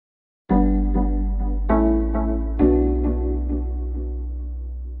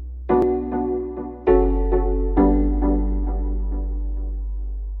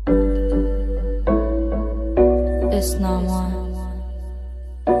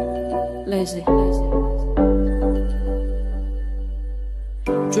lazy.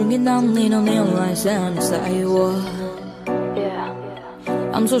 Drinking down the neon lights and it's like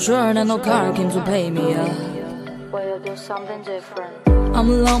yeah. I'm so sure that no car came to pay me up. Well, you'll do something different. I'm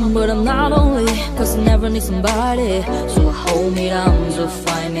alone, but I'm not lonely, cause I never need somebody. So hold me down to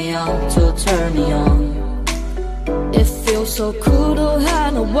find me out, to turn me on. It feels so cool to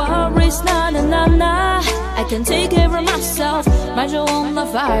have no worries, nah nah nah nah. I can take care of myself, might you on the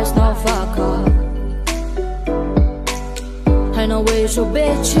fire, no fuck off. I know we should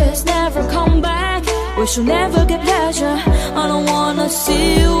bitches never come back. We should never get pleasure. I don't wanna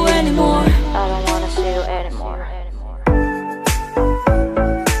see you anymore. I don't wanna see you anymore.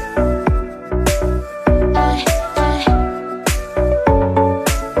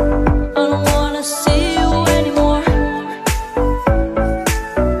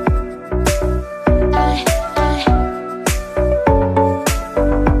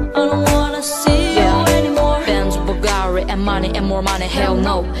 Money and more money, hell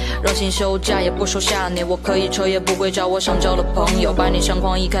no. 热情休假也不收下你，我可以抽也不会找我想交的朋友。把你相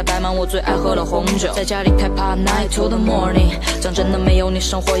框一开，摆满我最爱喝的红酒。在家里开趴 night to the morning， 讲真的没有你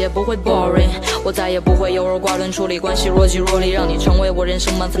生活也不会 boring。我再也不会优柔寡断，处理关系若即若离，让你成为我人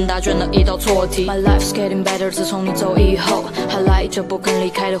生满分答卷的一道错题。My life's getting better， 自从你走以后，还赖着不肯离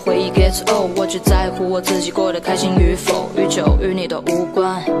开的回忆 gets old。我只在乎我自己过得开心与否，与酒与你都无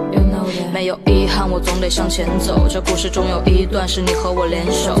关。You know that， 没有遗憾，我总得向前走。这故事中有一段是你和我联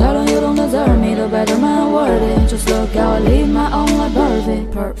手。Tell them you don't deserve me, the better man worthy. Just look how I live my own life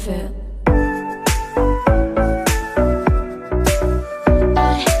perfect, perfect.